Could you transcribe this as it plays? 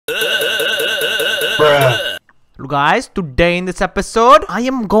Guys, today in this episode, I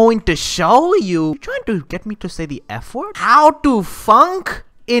am going to show you, trying to get me to say the F word, how to funk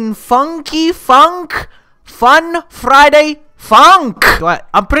in funky funk fun Friday funk.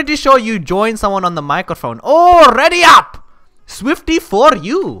 I'm pretty sure you joined someone on the microphone. Oh, ready up! Swifty for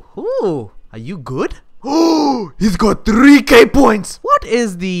you. Ooh, are you good? Oh, he's got 3K points. What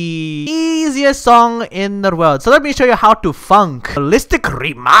is the easiest song in the world? So let me show you how to funk. Ballistic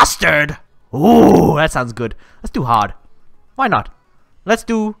Remastered. Ooh, that sounds good. Let's do hard. Why not? Let's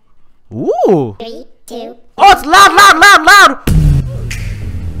do... Ooh. 3, 2... Oh, it's loud, loud, loud, loud!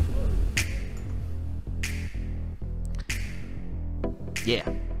 Yeah.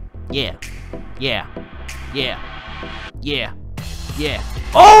 Yeah. Yeah. Yeah. Yeah. Yeah.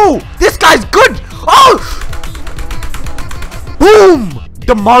 Oh! This guy's good! Oh! Boom!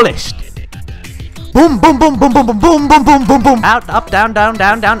 Demolished. Boom, boom, boom, boom, boom, boom, boom, boom, boom, boom, boom. Out, up, down, down,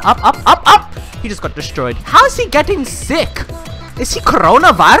 down, down, up, up, up, up. He just got destroyed. How is he getting sick? Is he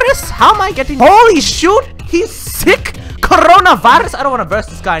coronavirus? How am I getting... Holy shoot! He's sick! Coronavirus! I don't want to verse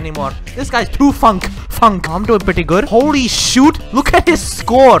this guy anymore. This guy's too funk. I'm doing pretty good. Holy shoot! Look at his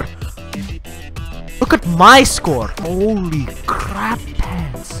score. Look at my score. Holy crap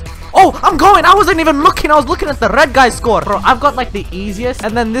pants. Oh, I'm going. I wasn't even looking. I was looking at the red guy's score. Bro, I've got like the easiest.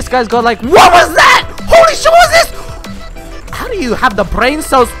 And then this guy's got like, what was that? Holy shit, what was this? How do you have the brain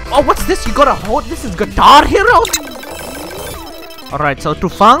cells? Oh, what's this? You gotta hold. This is Guitar Hero? Alright, so to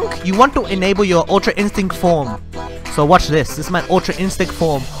funk, you want to enable your Ultra Instinct form. So watch this. This is my Ultra Instinct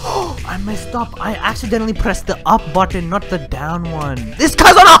form. I messed up. I accidentally pressed the up button, not the down one. This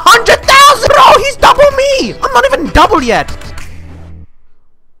guy's on 100,000! Bro, he's double me! I'm not even double yet.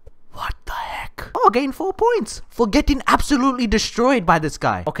 What the heck? Oh, I gained 4 points for getting absolutely destroyed by this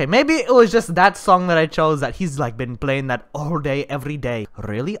guy. Okay, maybe it was just that song that I chose that he's like been playing that all day, every day.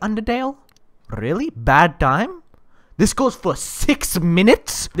 Really, Undertale? Really? Bad time? This goes for 6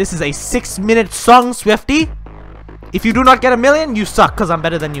 minutes? This is a 6-minute song, Swifty. If you do not get a million, you suck, because I'm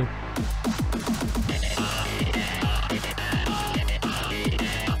better than you.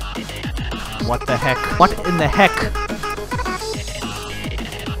 What the heck? What in the heck?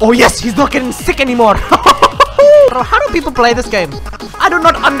 Oh yes, he's not getting sick anymore. Bro, how do people play this game? I do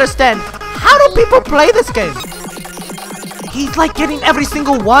not understand. How do people play this game? He's like getting every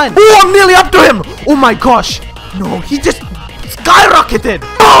single one. Oh, I'm nearly up to him. Oh my gosh. No, he just skyrocketed.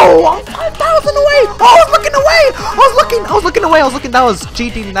 Oh, I'm 5,000 away. Oh, I was looking away. I was looking away. That was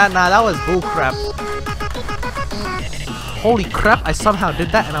cheating. Nah, that was bull crap. Holy crap, I somehow did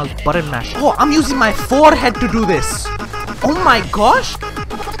that and I was button mashed. Oh, I'm using my forehead to do this. Oh my gosh.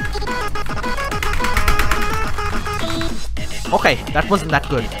 Okay, that wasn't that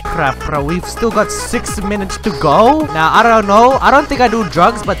good. Crap, bro. We've still got 6 minutes to go. Now, I don't know. I don't think I do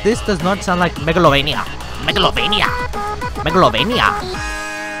drugs, but this does not sound like megalovania. Megalovania.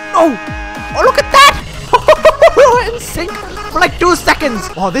 Oh! Oh, look at that! We were in sync for like 2 seconds.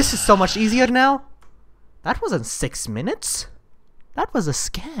 Oh, this is so much easier now. That wasn't 6 minutes. That was a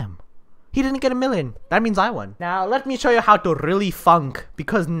scam. He didn't get a million. That means I won. Now, let me show you how to really funk.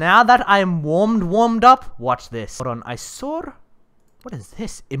 Because now that I am warmed up, watch this. Hold on, I saw... What is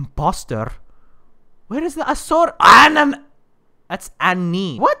this? Imposter? Where is the... I saw... That's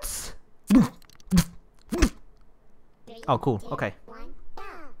Annie. What? Oh, cool. Okay.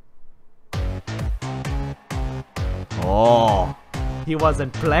 Oh. He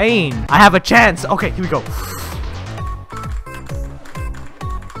wasn't playing. I have a chance. Okay, here we go.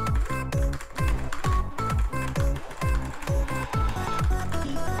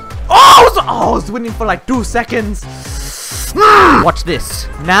 Oh, I was winning for like 2 seconds. Watch this.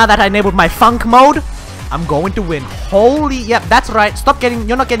 Now that I enabled my funk mode, I'm going to win. Holy, yep, that's right. Stop getting,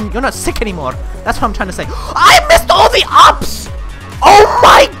 you're not sick anymore. That's what I'm trying to say. I missed all the ups. Oh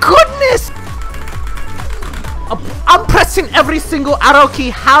my goodness. I'm pressing every single arrow key.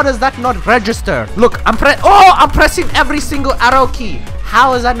 How does that not register? Look, I'm pressing every single arrow key.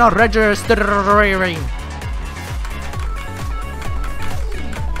 How is that not registering?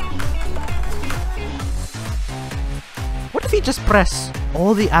 What if you just press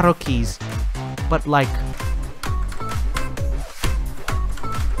all the arrow keys, but like...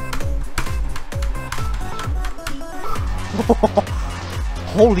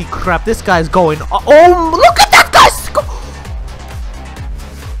 Holy crap, this guy's going... Oh, look at that guy!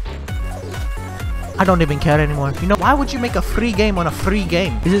 I don't even care anymore. You know, why would you make a free game on a free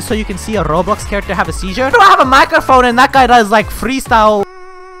game? Is it so you can see a Roblox character have a seizure? Do I have a microphone and that guy does like freestyle?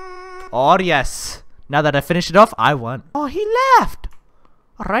 Oh yes. Now that I finished it off, I won. Oh, he left.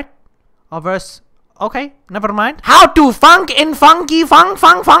 Alright. A verse. Okay, never mind. How to funk in funky funk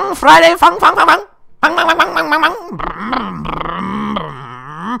Friday funk.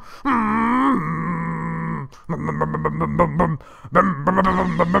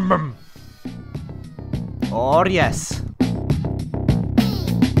 Or yes.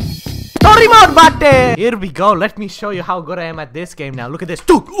 Story mode, bate! Here we go. Let me show you how good I am at this game now. Look at this.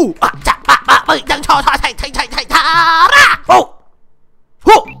 Oh!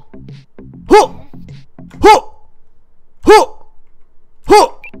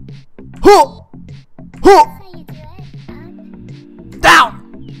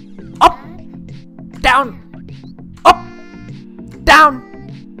 Down! Up! Down! Up! Down!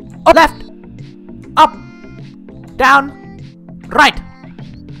 Up! Left! Up! Down! Right!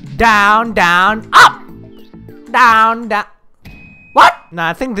 Down, down, up! Down, down. What? Nah,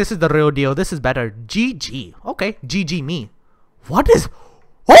 I think this is the real deal. This is better. GG. Okay, GG me. What is...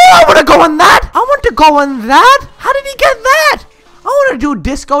 Oh, I want to go on that! I want to go on that! How did he get that? I want to do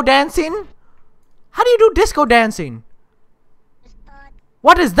disco dancing. How do you do disco dancing?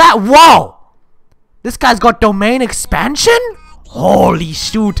 What is that? Whoa! This guy's got domain expansion? Holy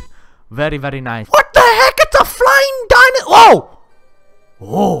shoot. Very, very nice. What the heck? It's a flying dino... Whoa!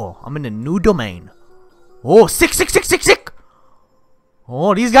 Oh, I'm in a new domain. Oh, sick.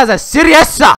 Oh, these guys are serious.